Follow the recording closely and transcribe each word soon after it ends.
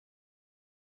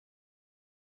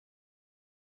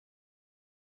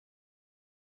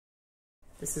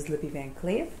This is Libby Van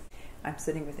Cleve. I'm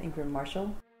sitting with Ingram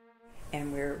Marshall,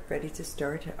 and we're ready to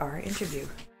start our interview.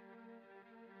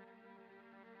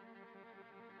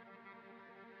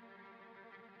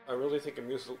 I really think a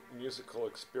musical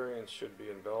experience should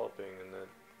be enveloping, and that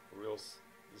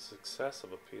the success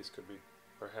of a piece could be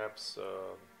perhaps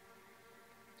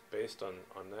based on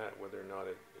that, whether or not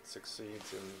it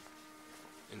succeeds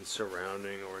in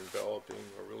surrounding or enveloping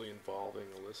or really involving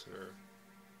a listener,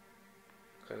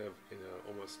 kind of in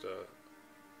almost a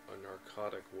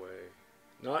narcotic way.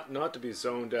 Not to be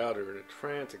zoned out or in a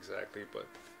trance exactly, but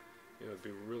to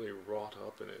be really wrought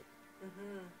up in it.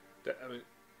 Mm-hmm.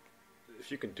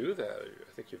 If you can do that,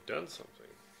 I think you've done something.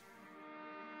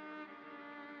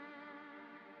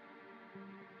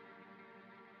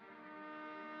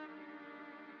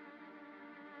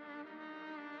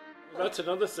 That's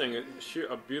another thing,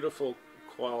 a beautiful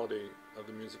quality of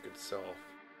the music itself.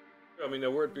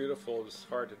 The word beautiful is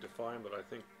hard to define, but I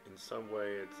think in some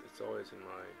way it's always in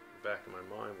the back of my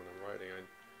mind when I'm writing.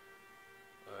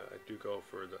 I do go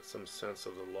for some sense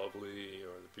of the lovely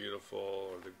or the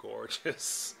beautiful or the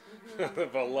gorgeous, the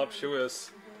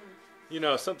voluptuous,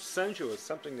 some sensuous,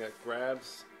 something that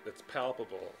grabs, that's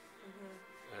palpable,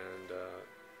 and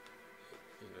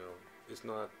is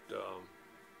not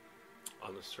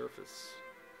on the surface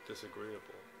disagreeable.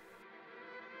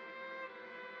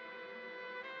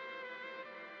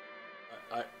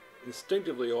 I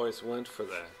instinctively always went for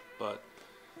that, but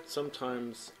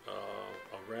sometimes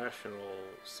a rational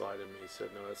side of me said,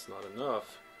 no, that's not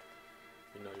enough.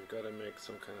 You've got to make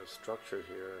some kind of structure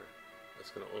here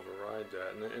that's going to override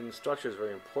that. And the structure is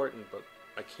very important, but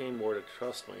I came more to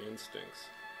trust my instincts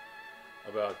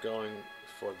about going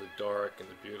for the dark and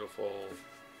the beautiful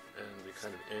and the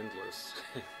kind of endless.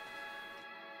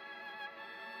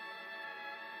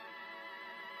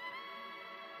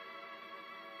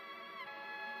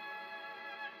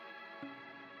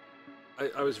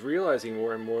 I was realizing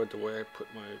more and more the way I put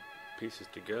my pieces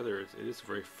together, it is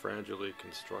very fragilely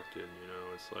constructed,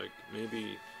 It's like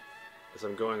maybe as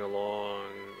I'm going along,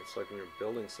 it's like when you're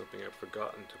building something, I've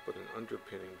forgotten to put an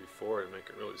underpinning before it and make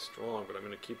it really strong, but I'm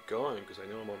going to keep going because I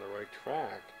know I'm on the right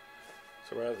track.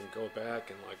 So rather than go back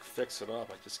and fix it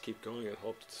up, I just keep going and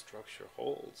hope that the structure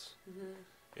holds.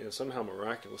 Mm-hmm. Somehow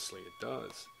miraculously it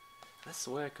does. That's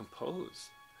the way I compose.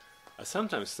 I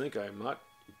sometimes think I'm not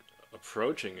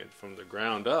approaching it from the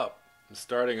ground up and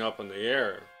starting up in the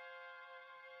air.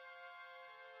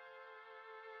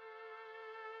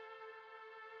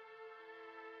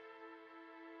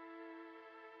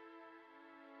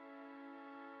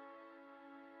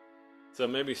 So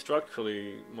maybe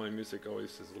structurally my music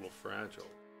always is a little fragile.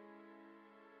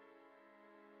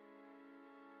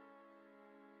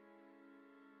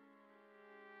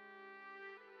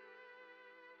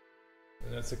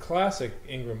 And that's a classic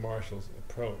Ingram Marshall's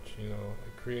approach,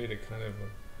 create a kind of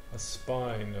a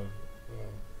spine of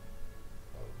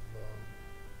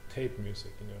tape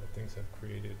music, things I've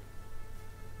created,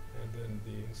 and then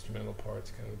the instrumental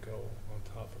parts kind of go on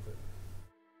top of it.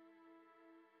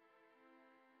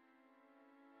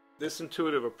 This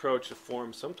intuitive approach to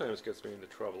form sometimes gets me into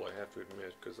trouble, I have to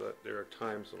admit, because there are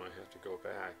times when I have to go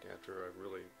back after I've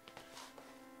really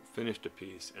finished a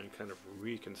piece and kind of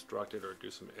reconstruct it or do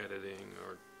some editing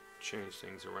or change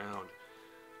things around.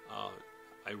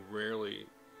 I rarely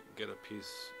get a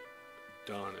piece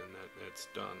done and that it's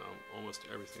done. Almost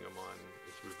everything of mine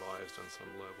is revised on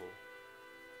some level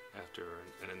after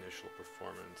an initial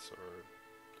performance, or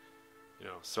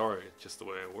sorry, it's just the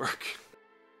way I work.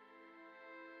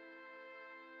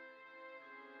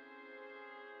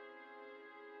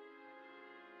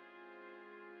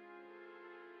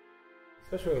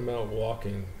 Especially when I'm out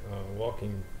walking.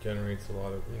 Walking generates a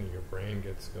lot of, your brain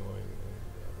gets going. And,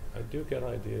 I do get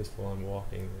ideas while I'm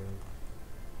walking.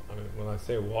 And, when I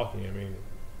say walking, I mean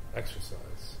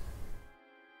exercise.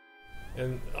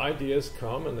 And ideas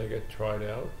come and they get tried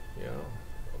out.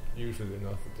 Usually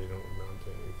enough that they don't amount to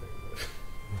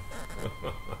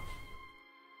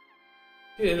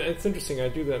anything. And it's interesting. I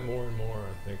do that more and more,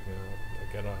 I think, now.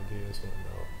 I get ideas when I'm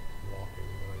out walking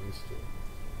than I used to.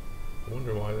 I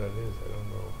wonder why that is, I don't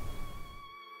know.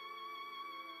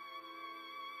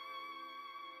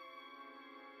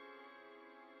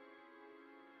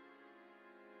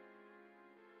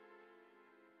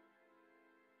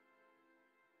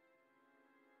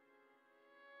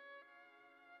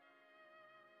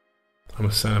 I'm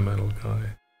a sentimental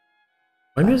guy.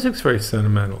 My music's very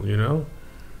sentimental,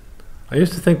 I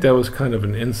used to think that was kind of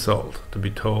an insult to be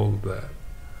told that.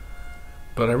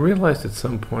 But I realized at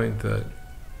some point that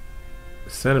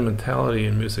sentimentality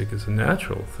in music is a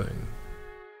natural thing.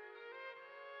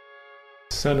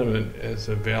 sentiment as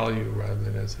a value rather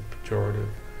than as a pejorative.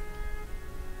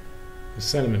 The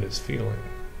sentiment is feeling,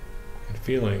 and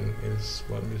feeling is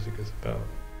what music is about.